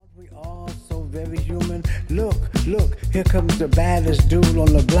very human. Look, here comes the baddest dude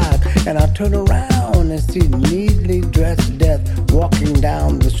on the block. And I turn around and see neatly dressed death walking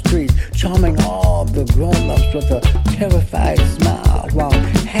down the street, charming all the grown-ups with a terrified smile while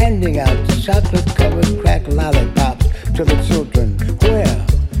handing out chocolate-covered crack lollipops to the children. Where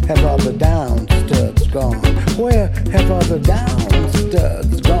have all the down studs gone? Where have all the down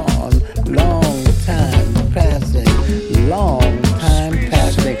studs gone? Long time passing,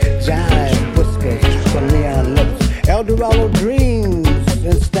 jive whispers from neon lips, Eldorado dreams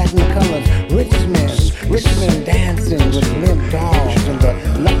in stagnant colors, rich men dancing with limp dolls in the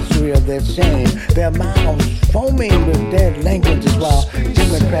luxury of their shame, their mouths foaming with dead languages while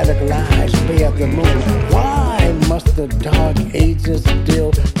democratic lies bear the moon. Why must the dark ages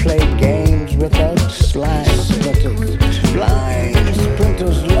still play games with us? Blind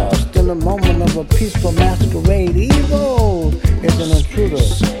sprinters lost in the moment of a peaceful masquerade. Evil is an intruder,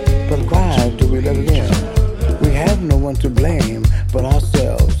 but why do we let it in? We have no one to blame but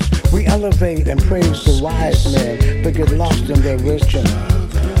ourselves. We elevate and praise the wise men, but get lost in their wisdom.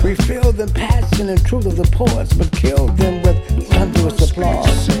 We feel the passion and truth of the poets, but kill them with thunderous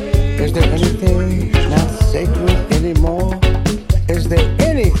applause. Is there anything not sacred anymore? Is there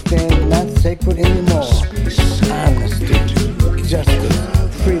anything not sacred anymore? Honesty, justice,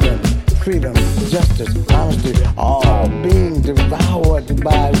 freedom, justice, honesty, all being devoured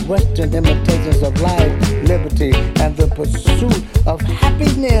by Western imitations of life, liberty, and the pursuit of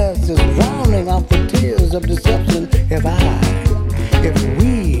happiness is drowning out the tears of deception. If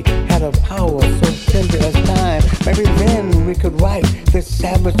we had a power so tender as time, maybe then we could write this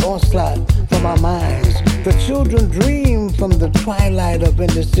savage onslaught from our minds. The children dream from the twilight of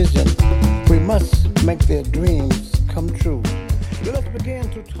indecision. We must make their dreams come true. Let us begin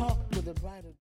to talk to the brighter.